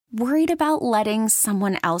Worried about letting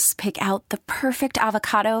someone else pick out the perfect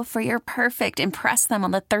avocado for your perfect impress them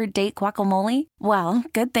on the third date guacamole? Well,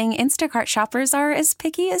 good thing Instacart shoppers are as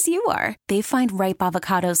picky as you are. They find ripe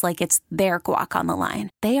avocados like it's their guac on the line.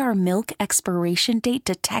 They are milk expiration date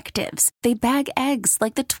detectives. They bag eggs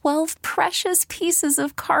like the 12 precious pieces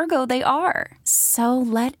of cargo they are. So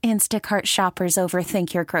let Instacart shoppers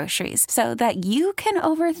overthink your groceries so that you can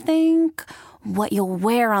overthink what you'll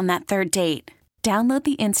wear on that third date. Download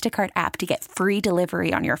the Instacart app to get free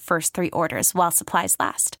delivery on your first 3 orders while supplies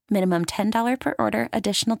last. Minimum $10 per order.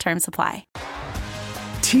 Additional terms apply.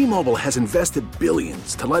 T-Mobile has invested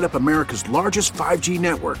billions to light up America's largest 5G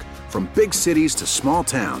network, from big cities to small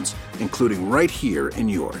towns, including right here in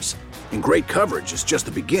yours. And great coverage is just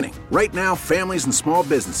the beginning. Right now, families and small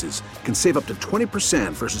businesses can save up to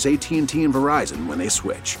 20% versus AT&T and Verizon when they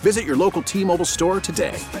switch. Visit your local T-Mobile store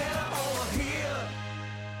today.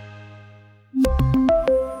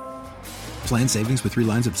 Plan savings with 3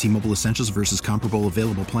 lines of T-Mobile Essentials versus comparable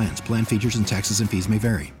available plans. Plan features and taxes and fees may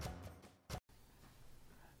vary.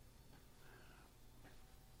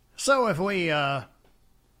 So if we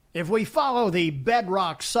follow the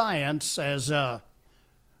bedrock science, as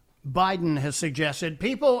Biden has suggested,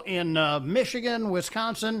 people in Michigan,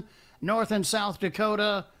 Wisconsin, North and South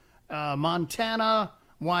Dakota, Montana,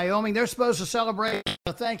 Wyoming, they're supposed to celebrate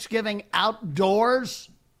Thanksgiving outdoors.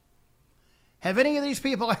 Have any of these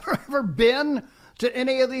people ever been to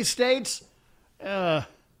any of these states? The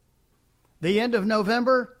end of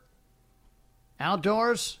November?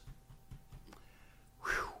 Outdoors?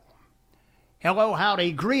 Whew. Hello,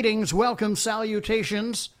 howdy, greetings, welcome,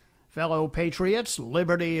 salutations, fellow patriots,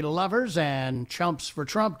 liberty lovers, and chumps for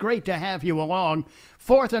Trump. Great to have you along.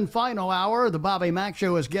 Fourth and final hour of the Bobby Mack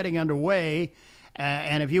Show is getting underway.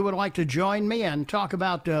 And if you would like to join me and talk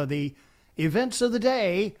about the events of the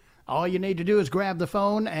day, all you need to do is grab the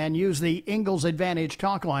phone and use the Ingalls Advantage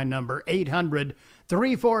talk line number,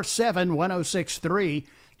 800-347-1063.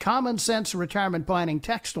 Common Sense Retirement Planning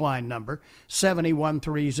text line number,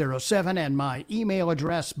 71307. And my email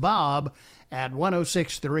address,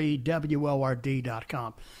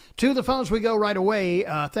 bob@1063word.com. To the phones we go right away.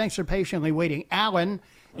 Thanks for patiently waiting. Alan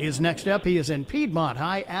is next up. He is in Piedmont.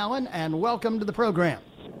 Hi, Alan, and welcome to the program.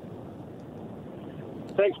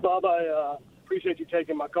 Thanks, Bob. I appreciate you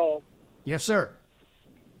taking my call. Yes, sir.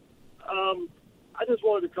 I just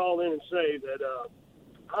wanted to call in and say that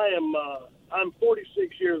I'm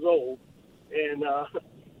 46 years old, and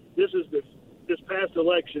this past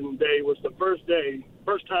election day was the first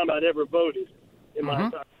time I'd ever voted in my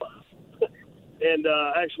entire life. And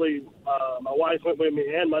actually, my wife went with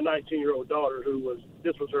me, and my 19-year-old daughter,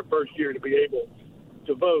 this was her first year to be able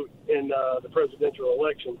to vote in the presidential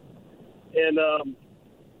election. And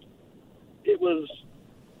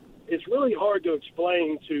it's really hard to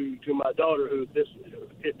explain to my daughter,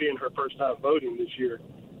 it being her first time voting this year,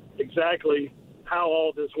 exactly how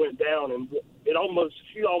all this went down. And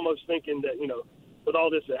she's almost thinking that, with all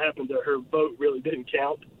this that happened, that her vote really didn't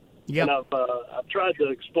count. Yep. And I've tried to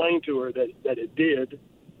explain to her that it did,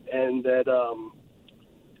 and that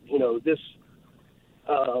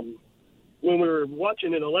when we were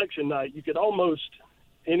watching an election night, you could almost,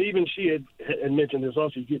 and even she had mentioned this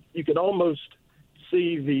also, you could almost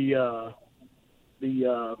see the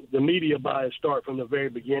media bias start from the very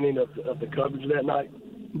beginning of the coverage that night.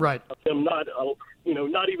 Right. Of them not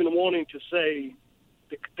even wanting to say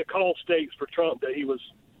to call states for Trump that he was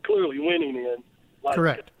clearly winning in.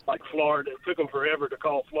 Correct. Like Florida. It took them forever to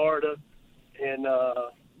call Florida and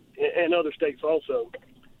other states also.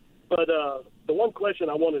 But the one question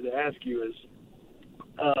I wanted to ask you is,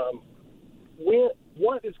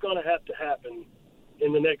 what is going to have to happen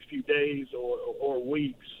in the next few days or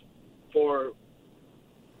weeks for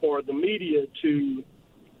the media to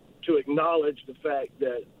acknowledge the fact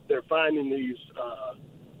that they're finding these,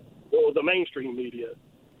 or the mainstream media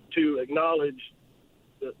to acknowledge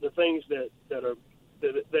the things that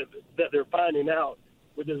they're finding out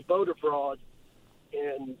with this voter fraud?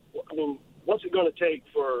 And I mean, what's it going to take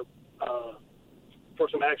for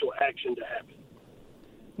some actual action to happen?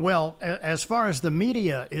 Well, as far as the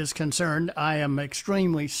media is concerned, I am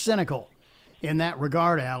extremely cynical in that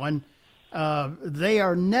regard, Alan. They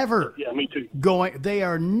are never me too. They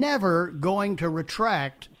are never going to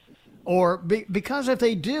retract, because if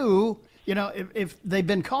they do, if they've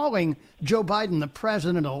been calling Joe Biden the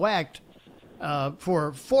president-elect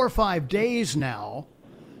for 4 or 5 days now,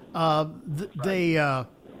 they are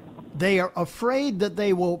afraid that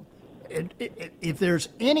they will. If there's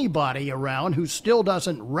anybody around who still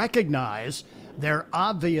doesn't recognize their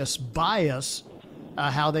obvious bias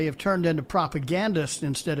how they have turned into propagandists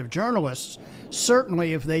instead of journalists.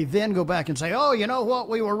 Certainly, if they then go back and say, "Oh, you know what,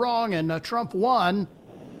 we were wrong and Trump won,"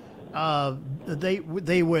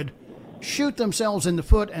 they would shoot themselves in the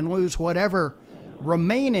foot and lose whatever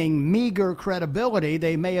remaining meager credibility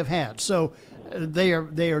they may have had. So they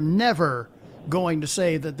are never going to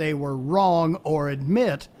say that they were wrong or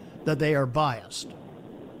admit that they are biased.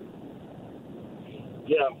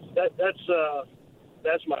 Yeah,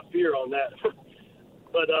 that's my fear on that.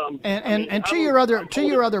 But to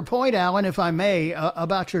your other point, Alan, if I may,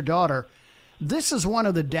 about your daughter, this is one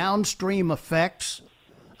of the downstream effects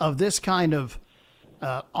of this kind of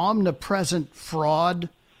omnipresent fraud.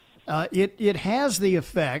 It has the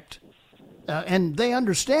effect, and they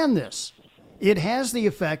understand this. It has the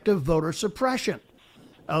effect of voter suppression,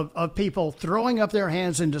 of people throwing up their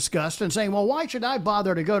hands in disgust and saying, "Well, why should I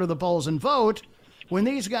bother to go to the polls and vote when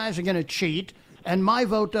these guys are going to cheat and my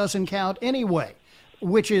vote doesn't count anyway?"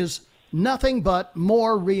 Which is nothing but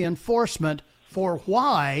more reinforcement for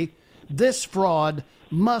why this fraud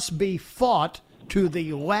must be fought to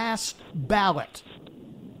the last ballot.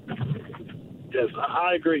 Yes,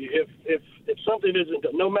 I agree. If something isn't,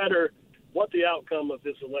 no matter what the outcome of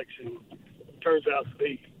this election turns out to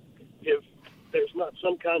be, if there's not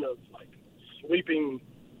some kind of like sweeping,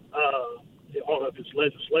 I don't know if it's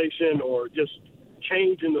legislation or just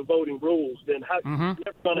change in the voting rules, then you're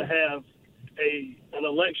never going to have an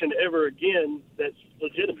election ever again that's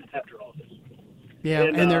legitimate after all this. Yeah,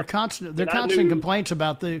 and there are constant complaints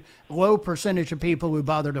about the low percentage of people who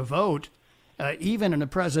bother to vote, even in a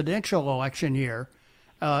presidential election year.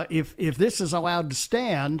 If this is allowed to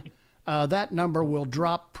stand, that number will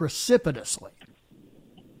drop precipitously.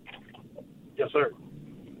 Yes, sir.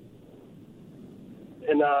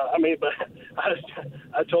 And but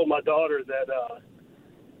I told my daughter that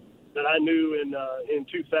I knew in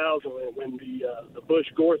 2000 when the Bush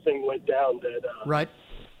Gore thing went down that right.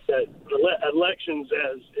 that elections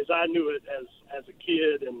as I knew it as a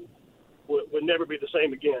kid and would never be the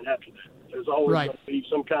same again after that. There's always going to be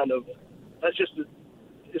some kind of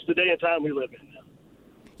it's the day and time we live in now.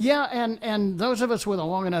 Yeah, and those of us with a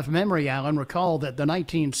long enough memory, Alan, recall that the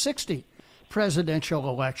 1960 presidential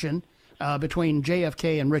election between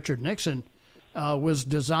JFK and Richard Nixon was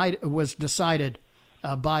decided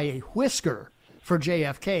by a whisker for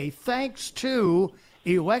JFK, thanks to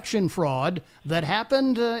election fraud that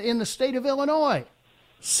happened in the state of Illinois.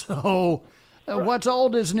 So what's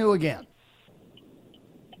old is new again.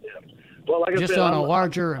 Yeah. Well, like just I said, on a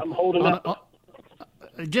larger, I'm holding out.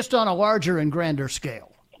 Just on a larger and grander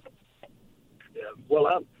scale. Yeah. Well,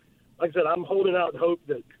 like I said, I'm holding out hope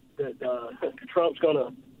that Trump's going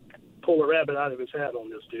to pull a rabbit out of his hat on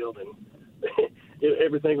this deal, and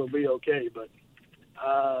everything will be okay. But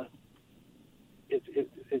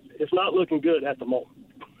it's not looking good at the moment.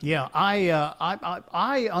 Yeah, I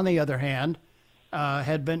on the other hand,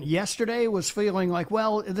 had been yesterday was feeling like,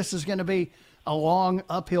 well, this is going to be a long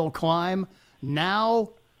uphill climb.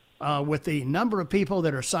 Now, with the number of people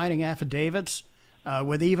that are signing affidavits,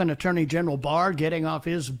 with even Attorney General Barr getting off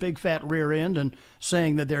his big fat rear end and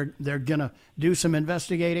saying that they're going to do some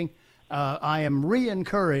investigating, I am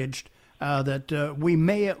re-encouraged that we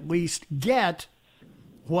may at least get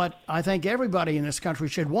what I think everybody in this country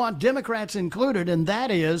should want, Democrats included, and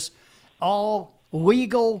that is all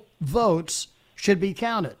legal votes should be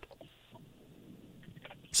counted.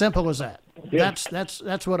 Simple as that. Yeah.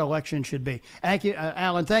 That's what election should be. Thank you,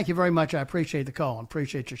 Alan. Thank you very much. I appreciate the call and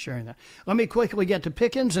appreciate you sharing that. Let me quickly get to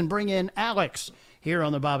Pickens and bring in Alex here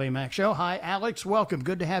on the Bobby Mack Show. Hi, Alex. Welcome.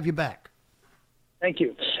 Good to have you back. Thank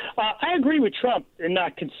you. I agree with Trump in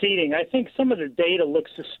not conceding. I think some of the data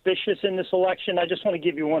looks suspicious in this election. I just want to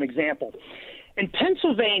give you one example. In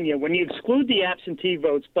Pennsylvania, when you exclude the absentee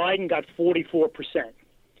votes, Biden got 44%.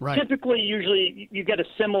 Right. Typically, usually, you get a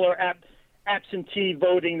similar absentee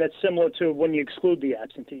voting that's similar to when you exclude the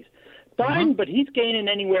absentees. Biden, but he's gaining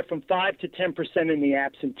anywhere from 5 to 10% in the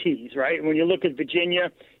absentees, right? When you look at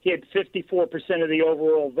Virginia, he had 54% of the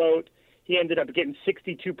overall vote. He ended up getting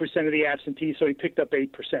 62% of the absentees, so he picked up 8%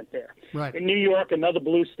 there. Right. In New York, another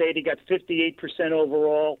blue state, he got 58%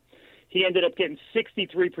 overall. He ended up getting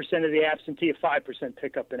 63% of the absentee, a 5%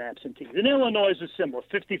 pickup in absentees. In Illinois was similar,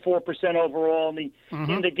 54% overall, and he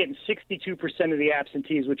ended up getting 62% of the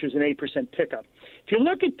absentees, which was an 8% pickup. If you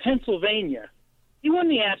look at Pennsylvania, he won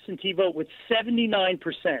the absentee vote with 79%.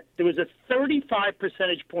 There was a 35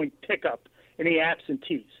 percentage point pickup in the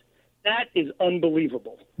absentees. That is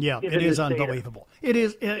unbelievable. Yeah, it is unbelievable. It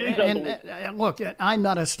is. And look, I'm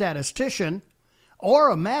not a statistician or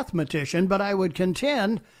a mathematician, but I would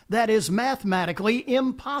contend that is mathematically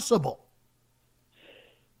impossible.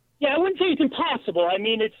 Yeah, I wouldn't say it's impossible. I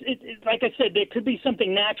mean, it's like I said, there could be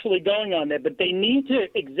something naturally going on there, but they need to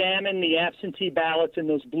examine the absentee ballots in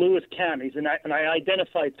those bluest counties, and I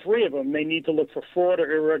identified 3 of them. They need to look for fraud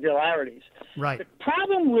or irregularities. Right. The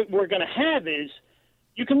problem we're going to have is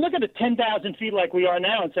you can look at it 10,000 feet like we are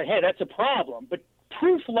now and say, hey, that's a problem. But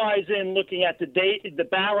proof lies in looking at the date, the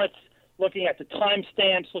ballots, looking at the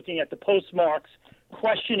timestamps, looking at the postmarks,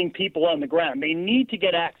 questioning people on the ground. They need to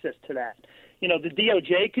get access to that. You know, the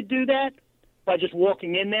DOJ could do that by just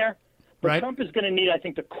walking in there. But right. Trump is going to need, I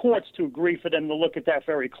think, the courts to agree for them to look at that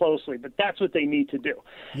very closely. But that's what they need to do.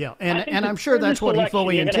 Yeah, and I'm sure that's what he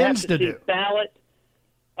fully intends to do. Ballot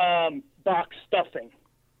box stuffing,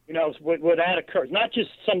 you know, where that occurs. Not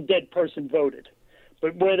just some dead person voted,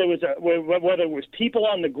 but whether it was people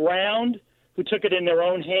on the ground who took it in their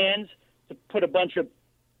own hands to put a bunch of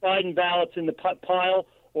Biden ballots in the pile,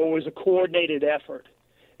 or it was a coordinated effort.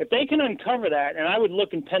 If they can uncover that, and I would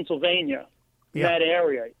look in Pennsylvania, that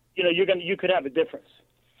area, you know, you could have a difference.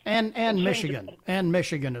 And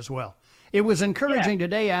Michigan as well. It was encouraging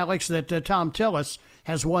today, Alex, that Tom Tillis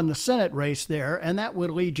has won the Senate race there, and that would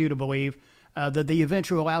lead you to believe that the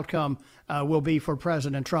eventual outcome will be for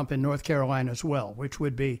President Trump in North Carolina as well, which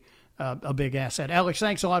would be a big asset. Alex,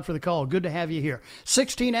 thanks a lot for the call. Good to have you here.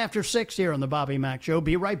 16 after 6 here on the Bobby Mack Show.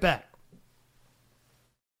 Be right back.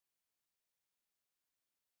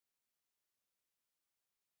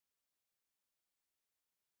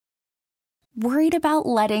 Worried about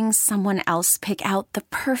letting someone else pick out the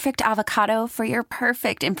perfect avocado for your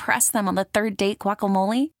perfect impress them on the third date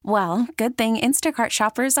guacamole? Well, good thing Instacart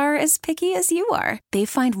shoppers are as picky as you are. They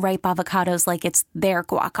find ripe avocados like it's their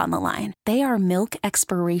guac on the line. They are milk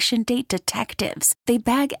expiration date detectives. They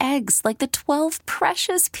bag eggs like the 12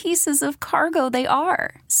 precious pieces of cargo they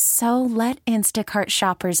are. So let Instacart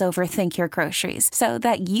shoppers overthink your groceries so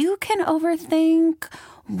that you can overthink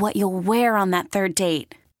what you'll wear on that third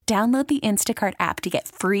date. Download the Instacart app to get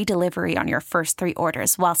free delivery on your first 3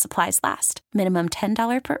 orders while supplies last. Minimum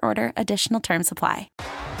 $10 per order. Additional terms apply.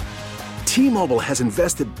 T-Mobile has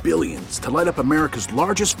invested billions to light up America's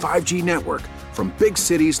largest 5G network, from big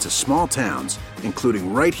cities to small towns,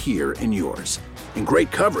 including right here in yours. And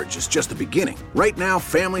great coverage is just the beginning. Right now,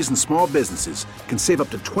 families and small businesses can save up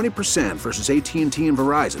to 20% versus AT&T and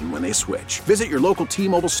Verizon when they switch. Visit your local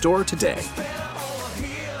T-Mobile store today.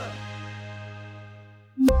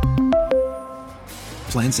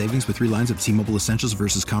 Plan savings with 3 lines of T-Mobile Essentials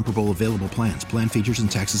versus comparable available plans. Plan features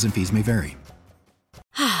and taxes and fees may vary.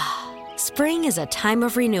 Spring is a time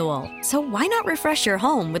of renewal, so why not refresh your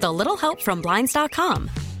home with a little help from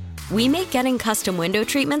Blinds.com? We make getting custom window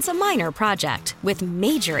treatments a minor project with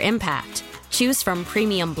major impact. Choose from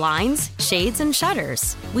premium blinds, shades, and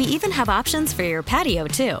shutters. We even have options for your patio,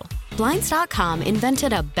 too. Blinds.com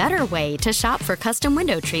invented a better way to shop for custom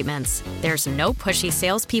window treatments. There's no pushy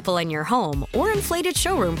salespeople in your home or inflated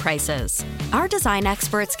showroom prices. Our design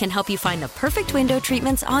experts can help you find the perfect window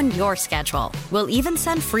treatments on your schedule. We'll even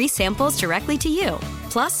send free samples directly to you.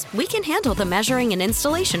 Plus, we can handle the measuring and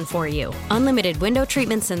installation for you. Unlimited window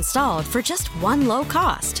treatments installed for just one low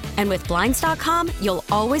cost. And with Blinds.com, you'll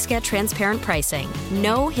always get transparent pricing.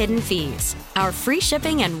 No hidden fees. Our free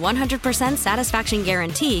shipping and 100% satisfaction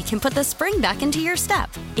guarantee can put the spring back into your step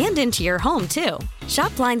and into your home, too.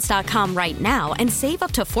 Shop Blinds.com right now and save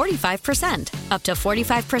up to 45%. Up to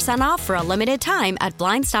 45% off for a limited time at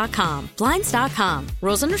Blinds.com. Blinds.com.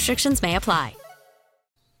 Rules and restrictions may apply.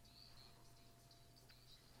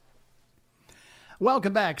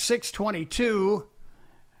 Welcome back. 622.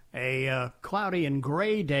 A cloudy and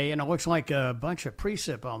gray day, and it looks like a bunch of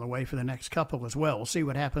precip on the way for the next couple as well. We'll see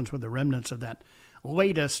what happens with the remnants of that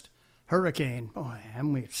latest hurricane. Boy,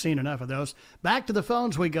 haven't we seen enough of those. Back to the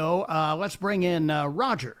phones we go. Let's bring in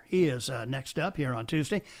Roger. He is next up here on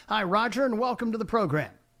Tuesday. Hi, Roger, and welcome to the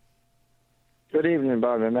program. Good evening,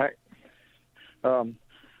 Bobby Mack.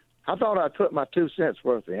 I thought I'd put my 2 cents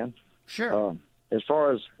worth in. Sure. As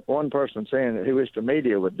far as one person saying that he wished the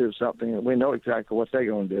media would do something, we know exactly what they're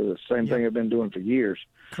going to do. The same thing they've been doing for years.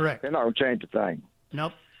 Correct. They're not going to change a thing.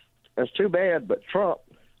 Nope. That's too bad, but Trump,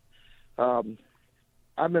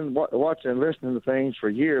 I've been watching and listening to things for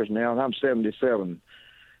years now, and I'm 77.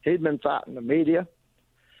 He's been fighting the media,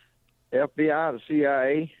 FBI, the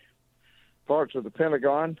CIA, parts of the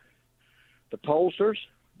Pentagon, the pollsters.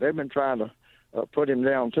 They've been trying to put him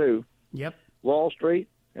down, too. Yep. Wall Street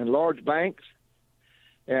and large banks.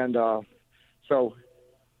 And so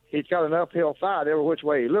he's got an uphill fight every which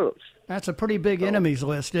way he looks. That's a pretty big enemies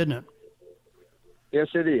list, isn't it? Yes,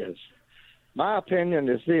 it is. My opinion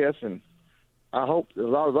is this, and I hope a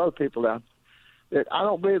lot of other people out, that I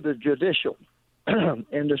don't believe the judicial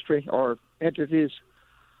industry or entities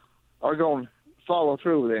are going to follow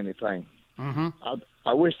through with anything. Mm-hmm.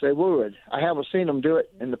 I wish they would. I haven't seen them do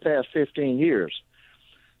it in the past 15 years.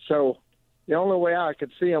 So the only way I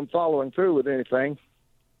could see them following through with anything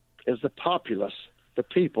is the populace, the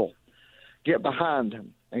people, get behind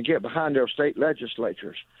them and get behind their state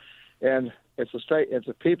legislatures. And if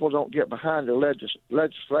the people don't get behind their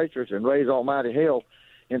legislatures and raise almighty hell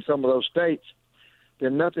in some of those states,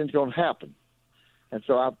 then nothing's going to happen. And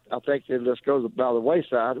so I think if this goes by the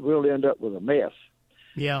wayside, we'll end up with a mess.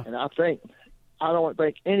 Yeah. And I don't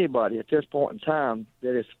think anybody at this point in time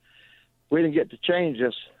that if we didn't get to change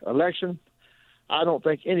this election, I don't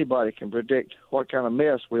think anybody can predict what kind of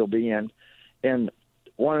mess we'll be in 1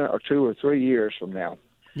 or 2 or 3 years from now.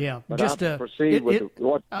 Yeah. But just I proceed with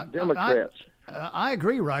what Democrats. I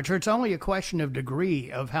agree, Roger. It's only a question of degree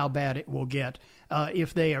of how bad it will get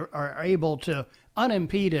if they are able to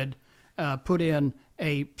unimpeded put in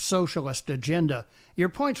a socialist agenda. Your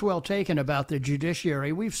point's well taken about the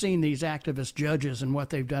judiciary. We've seen these activist judges and what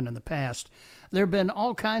they've done in the past. There have been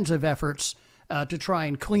all kinds of efforts to try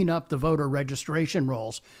and clean up the voter registration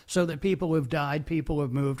rolls so that people who've died, people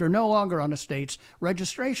who've moved, are no longer on a state's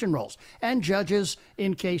registration rolls. And judges,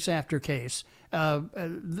 in case after case,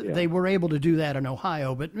 they were able to do that in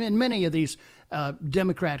Ohio. But in many of these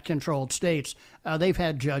Democrat-controlled states, they've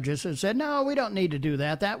had judges that said, no, we don't need to do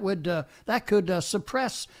that. That could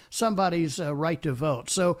suppress somebody's right to vote.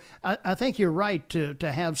 So I think you're right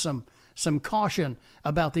to have some caution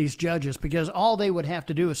about these judges, because all they would have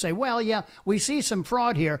to do is say, well, yeah, we see some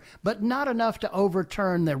fraud here, but not enough to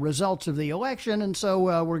overturn the results of the election, and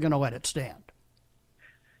so we're going to let it stand.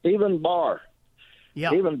 Even Barr,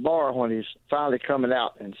 when he's finally coming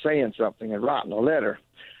out and saying something and writing a letter,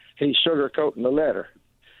 he's sugarcoating the letter.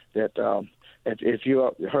 That if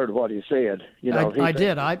you heard what he said, I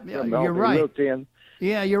did. You're right.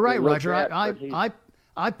 Yeah, you're right, Roger.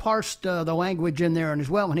 I parsed the language in there as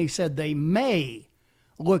well, and he said they may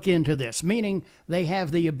look into this, meaning they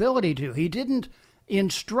have the ability to. He didn't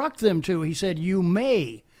instruct them to. He said, you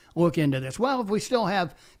may look into this. Well, if we still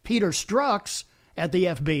have Peter Strzok at the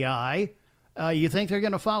FBI, you think they're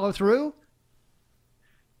going to follow through?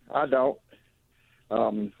 I don't.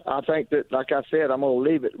 I think that, like I said, I'm going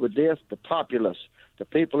to leave it with this, the populace, the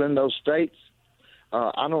people in those states.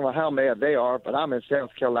 I don't know how mad they are, but I'm in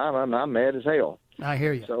South Carolina, and I'm mad as hell. I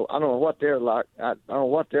hear you. So I don't know what they're like.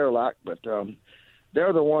 But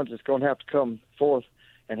they're the ones that's going to have to come forth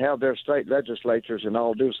and have their state legislatures and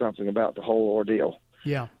all do something about the whole ordeal.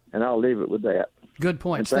 Yeah. And I'll leave it with that. Good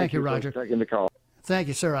points. Thank you, Roger. For taking the call. Thank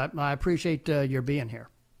you, sir. I appreciate your being here.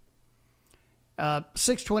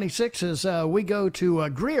 6:26 as we go to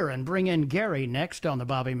Greer and bring in Gary next on the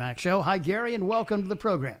Bobby Mack Show. Hi, Gary, and welcome to the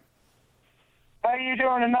program. How you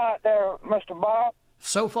doing tonight there, Mr. Bob?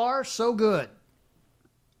 So far, so good.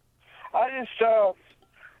 I just,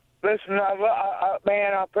 listen,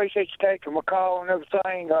 man, I appreciate you taking my call and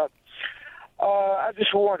everything. I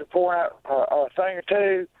just wanted to point out a thing or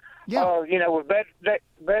two. Yeah. With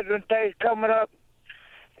Veterans Day coming up,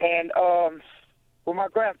 and with my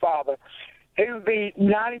grandfather, he would be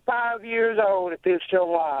 95 years old if he was still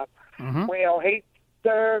alive. Mm-hmm. Well, he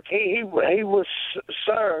served. He was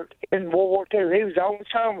served in World War II. He was the only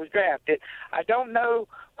son was drafted. I don't know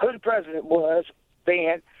who the president was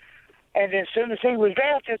then. And as soon as he was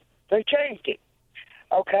drafted, they changed it.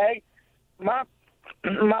 Okay? My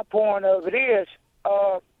point of it is,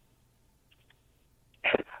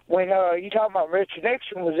 when you talking about Richard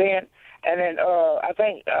Nixon was in, and then I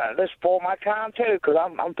think this is before my time too, because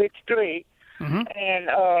I'm 53, mm-hmm. and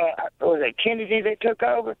was it Kennedy that took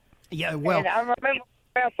over? Yeah, well, and I remember my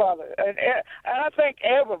grandfather, and I think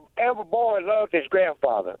every boy loved his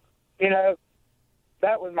grandfather.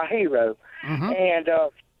 That was my hero, mm-hmm. and.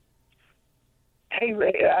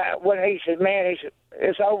 When he said, man, he said,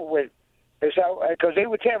 it's over with. It's over. Because he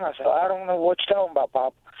would tell me, I said, I don't know what you're talking about,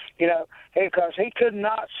 Papa. Because he could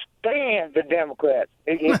not stand the Democrats.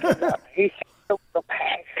 He could not. He had the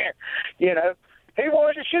passion, He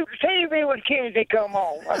wanted to shoot the TV when Kennedy come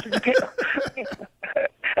on. I said,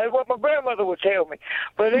 that's what my grandmother would tell me.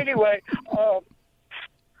 But anyway,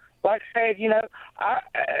 like I said,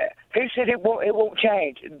 he said it won't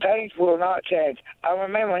change. Things will not change. I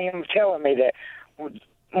remember him telling me that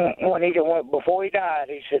before he died.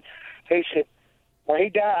 He said when he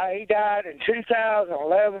died in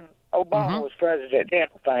 2011. Obama mm-hmm. was president then,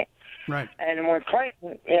 I think. Right. And when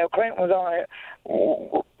Clinton was on it,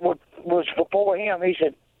 was before him. He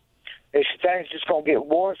said things just gonna get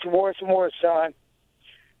worse and worse and worse, son.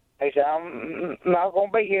 He said, I'm not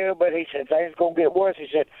going to be here, but he said, things going to get worse. He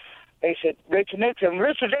said, Richard Nixon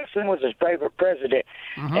was his favorite president.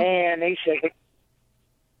 Mm-hmm. And he said,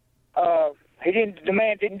 The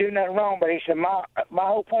man didn't do nothing wrong, but he said, my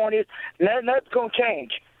whole point is nothing's going to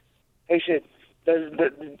change. He said,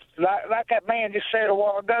 like that man just said a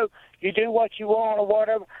while ago, you do what you want or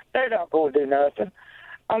whatever, they're not going to do nothing.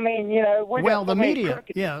 I mean, well, the media,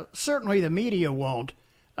 certainly the media won't.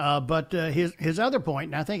 But his other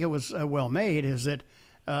point, and I think it was well made, is that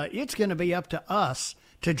it's going to be up to us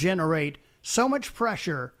to generate so much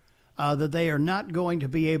pressure that they are not going to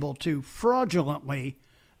be able to fraudulently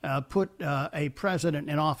put a president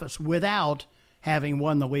in office without having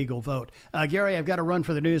won the legal vote. Gary, I've got to run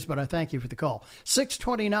for the news, but I thank you for the call.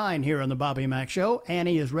 6:29 here on the Bobby Mack Show.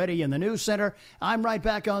 Annie is ready in the news center. I'm right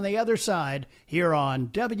back on the other side here on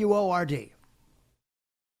WORD.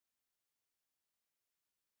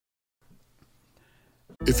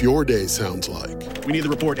 If your day sounds like, we need the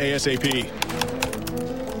report ASAP,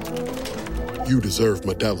 you deserve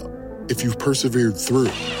Modelo. If you've persevered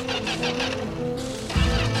through,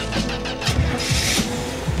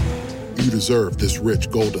 you deserve this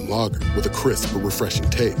rich golden lager with a crisp but refreshing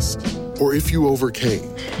taste. Or if you overcame, 2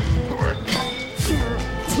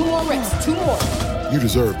 more reps, 2 more. You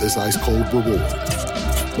deserve this ice-cold reward.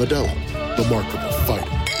 Modelo, the Markable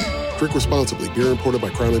Fighter. Drink responsibly. Beer imported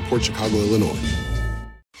by Crown Imports, Chicago, Illinois.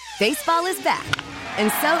 Baseball is back,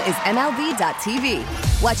 and so is MLB.tv.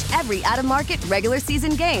 Watch every out-of-market regular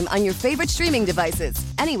season game on your favorite streaming devices,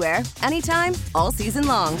 anywhere, anytime, all season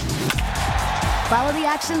long. Follow the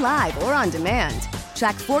action live or on demand.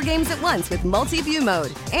 Track 4 games at once with multi-view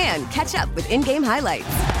mode and catch up with in-game highlights.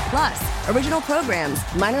 Plus, original programs,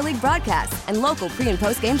 minor league broadcasts, and local pre- and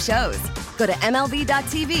post-game shows. Go to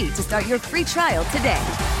MLB.tv to start your free trial today.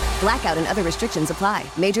 Blackout and other restrictions apply.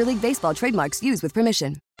 Major League Baseball trademarks used with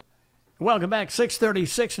permission. Welcome back.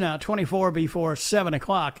 6:36 now, 24 before 7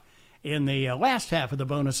 o'clock in the last half of the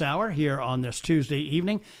bonus hour here on this Tuesday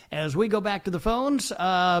evening. As we go back to the phones,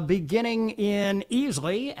 beginning in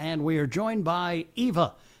Easley, and we are joined by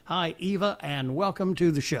Eva. Hi, Eva, and welcome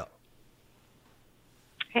to the show.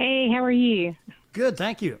 Hey, how are you? Good,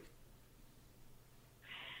 thank you.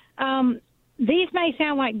 These may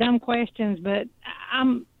sound like dumb questions, but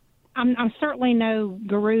I'm certainly no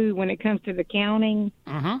guru when it comes to the counting.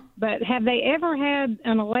 But have they ever had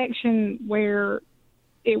an election where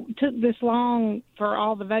it took this long for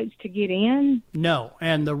all the votes to get in? No,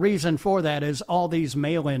 and the reason for that is all these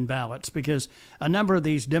mail-in ballots, because a number of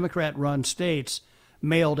these Democrat-run states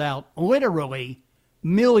mailed out literally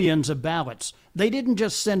millions of ballots. They didn't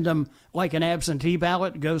just send them like an absentee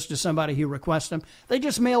ballot goes to somebody who requests them. They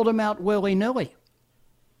just mailed them out willy-nilly.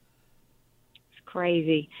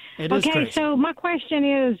 Crazy. It is crazy. So my question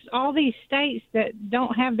is, all these states that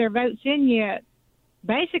don't have their votes in yet,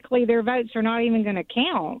 basically their votes are not even going to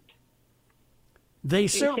count. They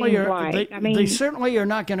certainly are. Like. They certainly are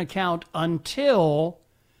not going to count until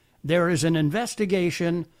there is an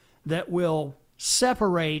investigation that will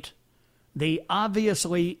separate the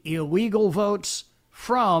obviously illegal votes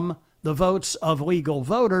from the votes of legal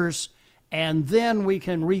voters, and then we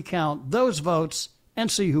can recount those votes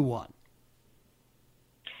and see who won.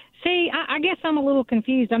 See, I guess I'm a little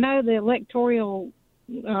confused. I know the electoral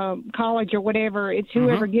college or whatever, it's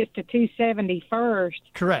whoever gets to 270 first.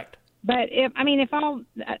 Correct. But if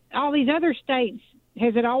all these other states,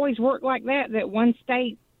 has it always worked like that? That one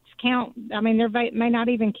state's count, their vote may not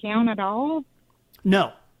even count at all?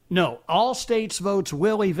 No. All states' votes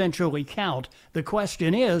will eventually count. The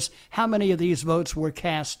question is, how many of these votes were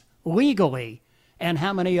cast legally, and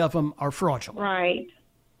how many of them are fraudulent?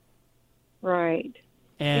 Right.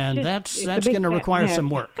 And that's going to require some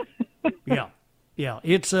work. Yeah.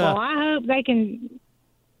 It's well, I hope they can.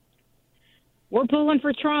 We're pulling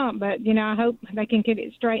for Trump, but I hope they can get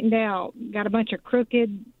it straightened out. Got a bunch of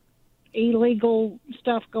crooked, illegal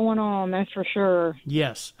stuff going on. That's for sure.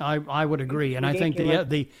 Yes, I would agree, and I think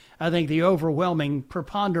the overwhelming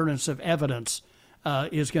preponderance of evidence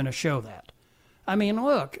is going to show that.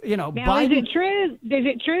 Look, now, Biden. Is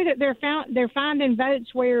it true that they're finding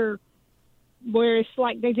votes where it's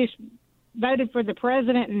like they just voted for the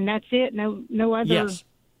president and that's it? No other.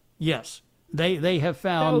 Yes. They have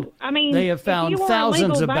found. So, they have found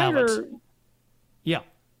thousands of ballots. Yeah.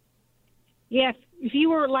 Yes, if you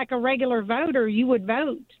were like a regular voter, you would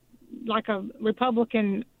vote like a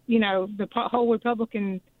Republican. The whole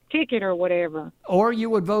Republican ticket or whatever. Or you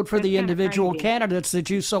would vote for the individual candidates that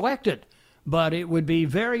you selected. But it would be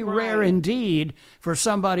very rare indeed for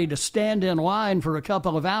somebody to stand in line for a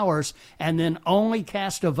couple of hours and then only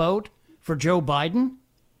cast a vote for Joe Biden.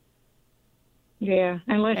 Yeah,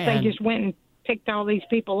 unless they just went and picked all these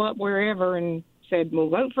people up wherever and said, well,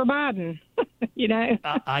 vote for Biden,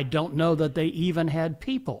 I don't know that they even had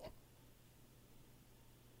people.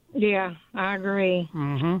 Yeah, I agree.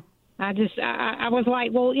 Mm-hmm. I was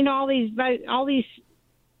like, well, you know, all these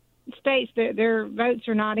states that their votes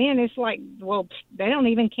are not in, it's like, well, they don't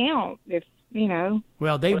even count if, you know.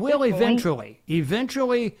 Well, they will eventually.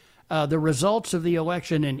 Eventually, the results of the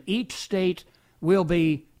election in each state will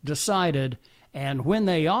be decided, and when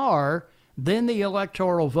they are, then the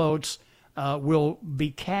electoral votes will be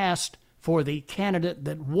cast for the candidate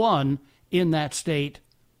that won in that state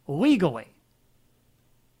legally.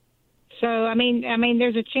 So, I mean,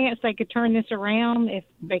 there's a chance they could turn this around if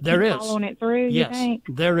they keep following it through, yes, you think?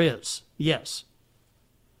 There is, yes.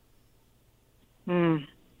 I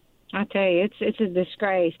tell you, it's a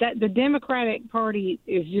disgrace. The Democratic Party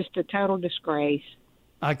is just a total disgrace.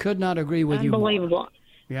 I could not agree with you more. Unbelievable.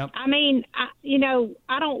 Yep. I mean,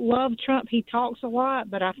 I don't love Trump. He talks a lot,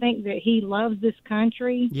 but I think that he loves this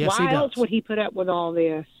country. Yes, Why he does. else would he put up with all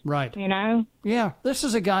this? Right. You know? Yeah, this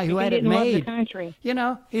is a guy who If had he it didn't love made. the country. You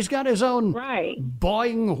know, he's got his own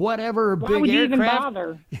Boeing whatever Why big would you even aircraft.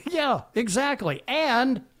 bother? Yeah, exactly.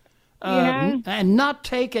 And know? and not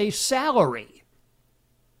take a salary.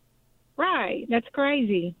 Right. That's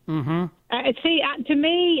crazy. Mm-hmm. To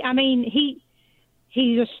me, I mean,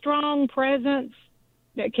 he's a strong presence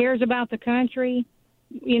that cares about the country.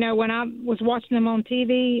 You know, when I was watching him on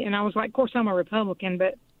TV, and I was like, of course I'm a Republican,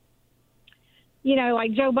 but, you know,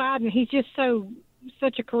 like Joe Biden, he's just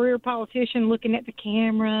such a career politician looking at the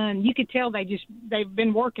camera, and you could tell they've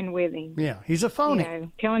been working with him. Yeah, he's a phony. You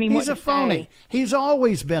know, telling him He's what a to phony. say. He's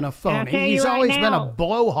always been a And phony. I'll tell you He's right always been now- a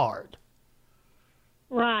blowhard.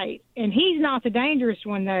 Right. And he's not the dangerous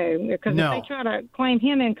one, though, because No. if they try to claim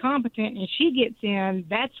him incompetent and she gets in,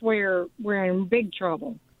 that's where we're in big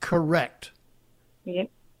trouble. Correct. Yeah,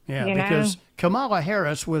 Yeah, you know? because Kamala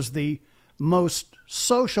Harris was the most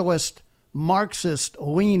socialist,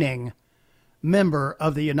 Marxist-leaning member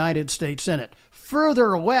of the United States Senate.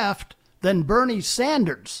 Further left than Bernie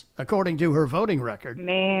Sanders, according to her voting record.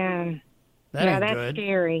 Man. That yeah, ain't that's good.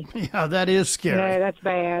 scary. Yeah, that is scary. Yeah, that's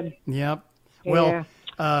bad. Yep. Well,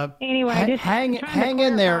 Anyway, just hang trying to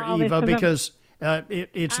in there, clarify all this Eva, because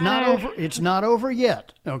it's not over. It's not over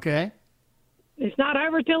yet. Okay. It's not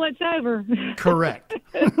over till it's over. Correct.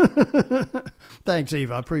 Thanks,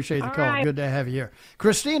 Eva. I appreciate the All call. right. Good to have you here.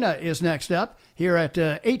 Christina is next up here at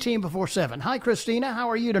 18 before 7. Hi, Christina. How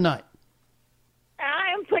are you tonight?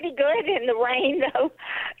 I'm pretty good in the rain, though.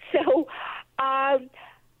 So,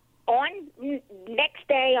 on next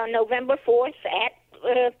day, on November 4th, at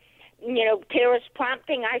terrorist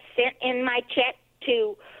prompting, I sent in my check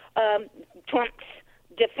to Trump's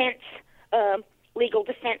defense, legal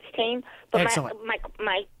defense team. But Excellent.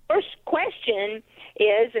 my first question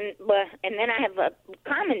is, and then I have a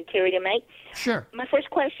commentary to make. Sure. My first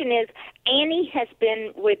question is, Annie has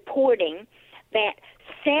been reporting that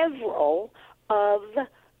several of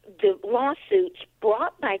the lawsuits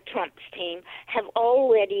brought by Trump's team have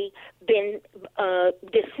already been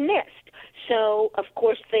dismissed. So, of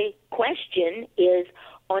course, the question is,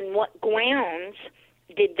 on what grounds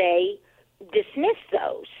did they dismiss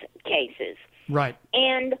those cases? Right.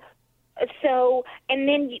 And so, and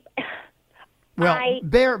then... Well,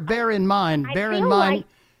 bear in mind,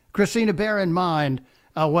 Christina, bear in mind,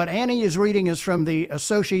 what Annie is reading is from the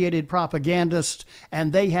Associated Propagandists,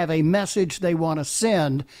 and they have a message they want to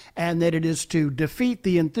send, and that it is to defeat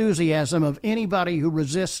the enthusiasm of anybody who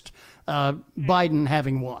resists Biden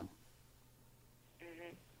having won.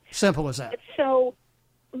 Simple as that. So,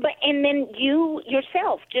 and then you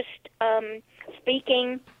yourself, just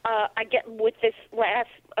speaking, I get with this last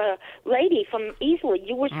lady from Easley,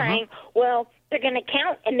 you were saying, well, they're going to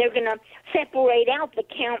count and they're going to separate out the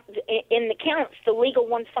count in the counts, the legal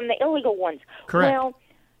ones from the illegal ones. Correct. Well,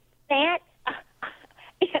 that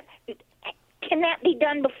can that be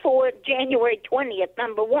done before January 20th?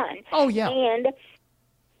 Number one. Oh yeah.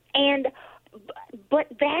 But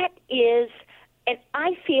that is, and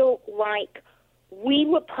I feel like we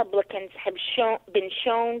Republicans have been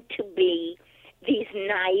shown to be these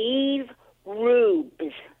naive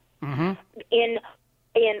rubes. In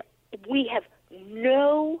we have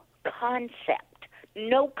no concept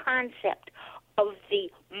of the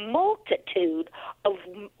multitude of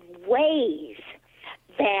ways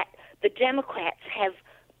that the Democrats have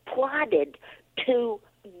plotted to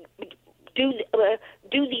do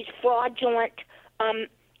these fraudulent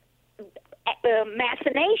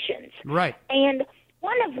machinations. Right. And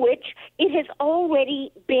one of which, it has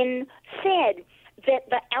already been said that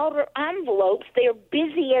the outer envelopes, they're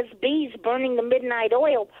busy as bees burning the midnight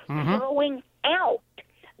oil, throwing out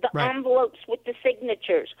the envelopes with the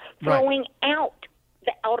signatures, throwing out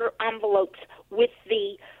the outer envelopes with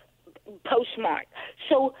the postmark.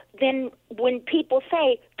 So then when people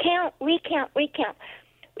say, count, recount,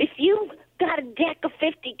 if you've got a deck of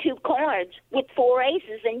 52 cards with 4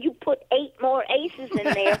 aces and you put 8 more aces in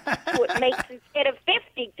there, so it makes, instead of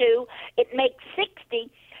 52, it makes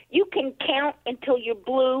 60, you can count until you're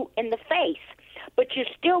blue in the face. But you're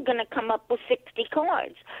still going to come up with 60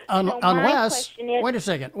 cards. Unless, wait a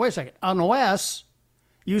second, unless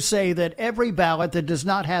you say that every ballot that does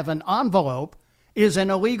not have an envelope is an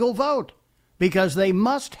illegal vote, because they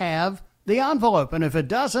must have the envelope, and if it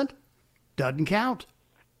doesn't count.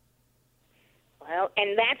 Well,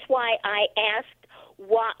 and that's why I asked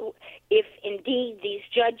what if indeed these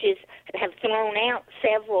judges have thrown out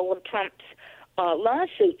several of Trump's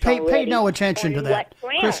lawsuits. Pay no attention to that.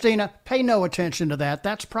 Christina, pay no attention to that.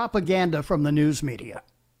 That's propaganda from the news media.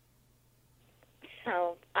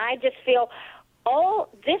 So I just feel all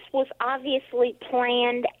this was obviously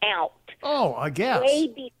planned out. Oh, I guess.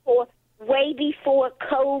 Way before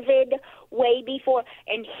COVID,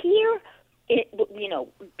 and here,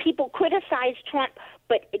 people criticize Trump,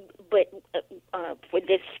 but for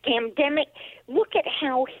this scamdemic, look at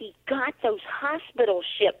how he got those hospital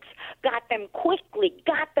ships, got them quickly,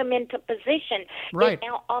 got them into position, right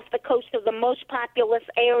out off the coast of the most populous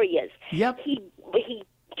areas. Yep. He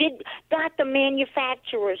got the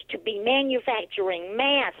manufacturers to be manufacturing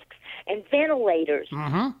masks and ventilators,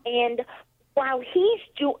 and while he's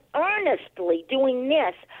earnestly doing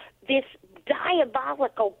this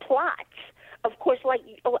diabolical plots. Of course,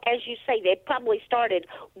 as you say, they probably started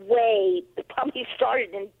in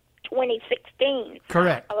 2016.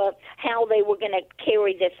 Correct. How they were going to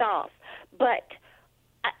carry this off. But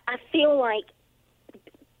I feel like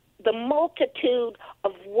the multitude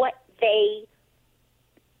of what they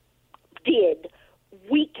did,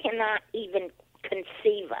 we cannot even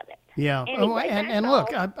conceive of it. Yeah. Anyway, and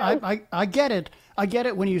look, I get it. I get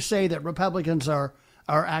it when you say that Republicans are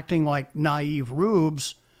acting like naive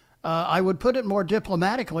rubes. I would put it more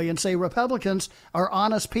diplomatically and say Republicans are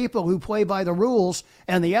honest people who play by the rules,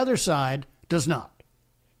 and the other side does not.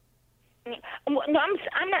 No,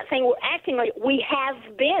 I'm not saying we're acting like we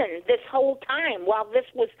have been this whole time while this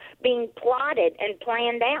was being plotted and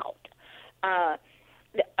planned out.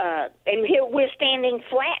 And here we're standing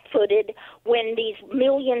flat-footed when these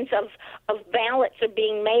millions of ballots are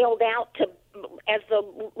being mailed out to, as the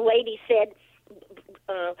lady said,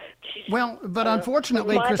 but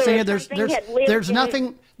unfortunately, Christina, there's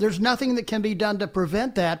nothing that can be done to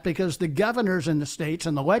prevent that, because the governors in the states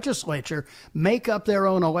and the legislature make up their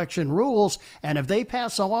own election rules, and if they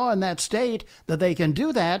pass a law in that state that they can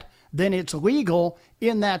do that, then it's legal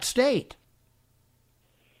in that state.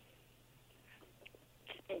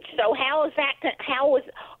 So how is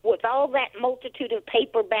with all that multitude of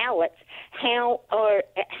paper ballots, how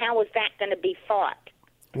is that going to be fought?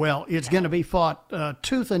 Well, it's going to be fought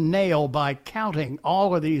tooth and nail by counting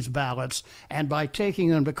all of these ballots and by taking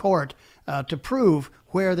them to court to prove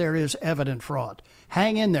where there is evident fraud.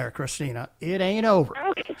 Hang in there, Christina. It ain't over.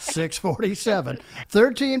 Okay. 6:47,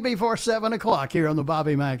 13 before 7 o'clock here on the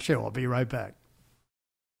Bobby Mack Show. I'll be right back.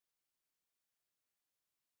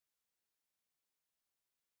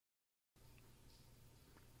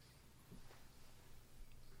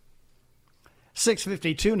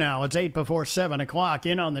 $6:52 now. It's 8 before 7 o'clock.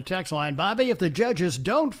 In on the text line, Bobby, if the judges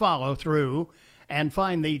don't follow through and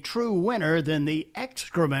find the true winner, then the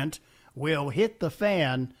excrement will hit the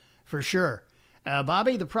fan for sure.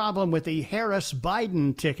 Bobby, the problem with the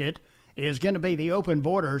Harris-Biden ticket is going to be the open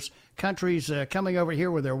borders, countries coming over here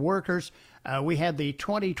with their workers. We had the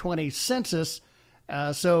 2020 census,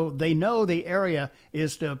 so they know the area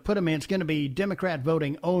is to put them in. It's going to be Democrat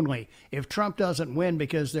voting only if Trump doesn't win,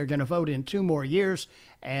 because they're going to vote in 2 more years,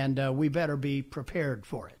 and we better be prepared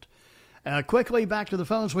for it. Quickly, back to the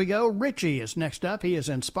phones we go. Richie is next up. He is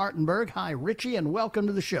in Spartanburg. Hi, Richie, and welcome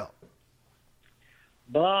to the show.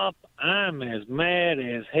 Bob, I'm as mad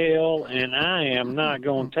as hell, and I am not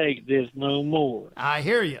going to take this no more. I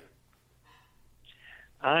hear you.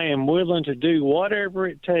 I am willing to do whatever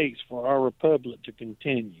it takes for our republic to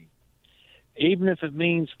continue, even if it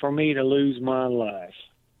means for me to lose my life.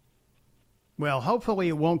 Well, hopefully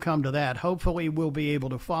it won't come to that. Hopefully we'll be able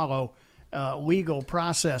to follow legal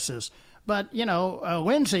processes. But,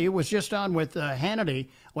 Lindsay was just on with Hannity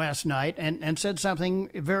last night and said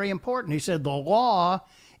something very important. He said the law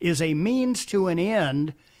is a means to an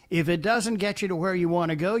end. If it doesn't get you to where you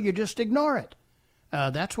want to go, you just ignore it.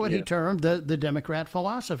 That's what he termed the Democrat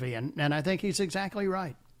philosophy, and I think he's exactly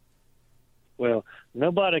right. Well,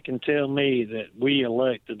 nobody can tell me that we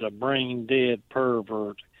elected a brain-dead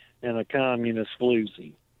pervert and a communist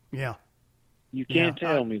floozy. Yeah. You can't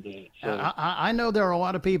tell me that. So. I know there are a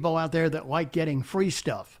lot of people out there that like getting free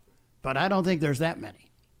stuff, but I don't think there's that many.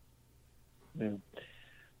 Yeah.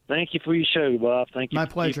 Thank you for your show, Bob. Thank you. My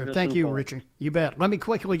pleasure. Thank you, Richie. You bet. Let me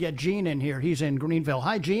quickly get Gene in here. He's in Greenville.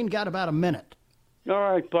 Hi, Gene. Got about a minute. All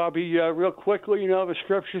right, Bobby, real quickly, the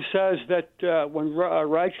Scripture says that when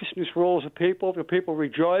righteousness rules the people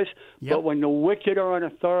rejoice, but when the wicked are in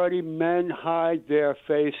authority, men hide their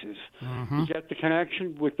faces. You get the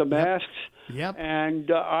connection with the masks? Yep. And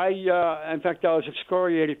in fact, I was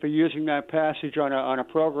excoriated for using that passage on a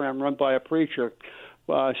program run by a preacher,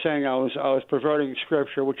 saying I was perverting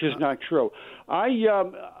Scripture, which is not true.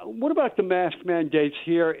 What about the mask mandates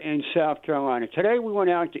here in South Carolina? Today we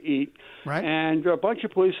went out to eat, and a bunch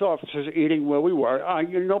of police officers eating where we were.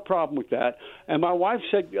 No problem with that. And my wife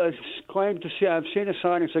claimed to see, I've seen a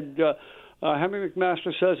sign and said, Henry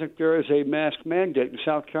McMaster says that there is a mask mandate in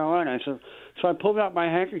South Carolina. So I pulled out my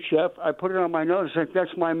handkerchief, I put it on my nose, and said,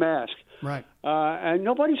 that's my mask. Right. And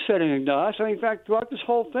nobody said anything to us. In fact, throughout this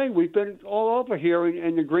whole thing, we've been all over here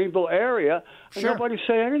in the Greenville area, and nobody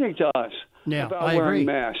said anything to us about I wearing agree.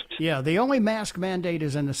 masks. Yeah, the only mask mandate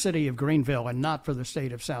is in the city of Greenville and not for the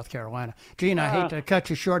state of South Carolina. Gene, I hate to cut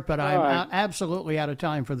you short, but I'm absolutely out of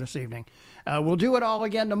time for this evening. We'll do it all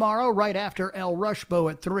again tomorrow, right after El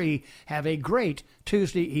Rushbo at 3. Have a great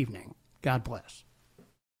Tuesday evening. God bless.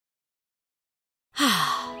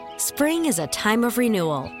 Spring is a time of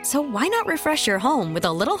renewal, so why not refresh your home with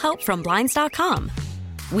a little help from Blinds.com?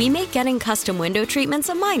 We make getting custom window treatments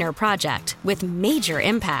a minor project with major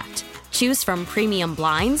impact. Choose from premium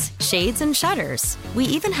blinds, shades, and shutters. We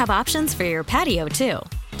even have options for your patio, too.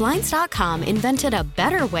 Blinds.com invented a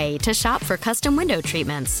better way to shop for custom window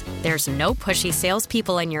treatments. There's no pushy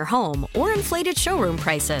salespeople in your home or inflated showroom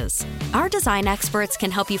prices. Our design experts can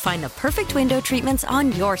help you find the perfect window treatments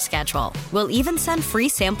on your schedule. We'll even send free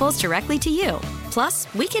samples directly to you.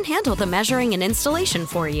 Plus, we can handle the measuring and installation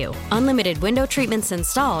for you. Unlimited window treatments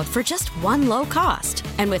installed for just one low cost.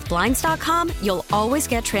 And with Blinds.com, you'll always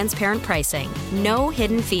get transparent pricing. No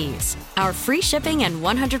hidden fees. Our free shipping and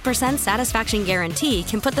 100% satisfaction guarantee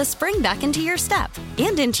can put the spring back into your step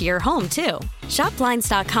and into your home, too. Shop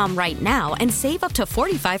Blinds.com right now and save up to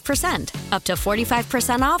 45%. Up to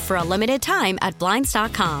 45% off for a limited time at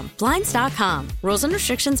Blinds.com. Blinds.com. Rules and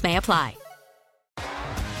restrictions may apply.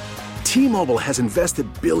 T-Mobile has invested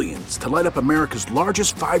billions to light up America's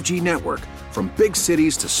largest 5G network, from big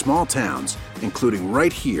cities to small towns, including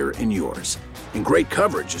right here in yours. And great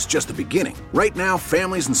coverage is just the beginning. Right now,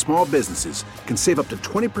 families and small businesses can save up to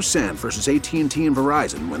 20% versus AT&T and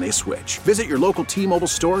Verizon when they switch. Visit your local T-Mobile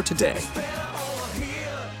store today.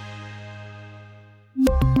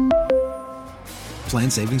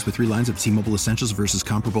 Plan savings with 3 lines of T-Mobile Essentials versus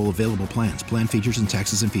comparable available plans. Plan features and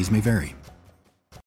taxes and fees may vary.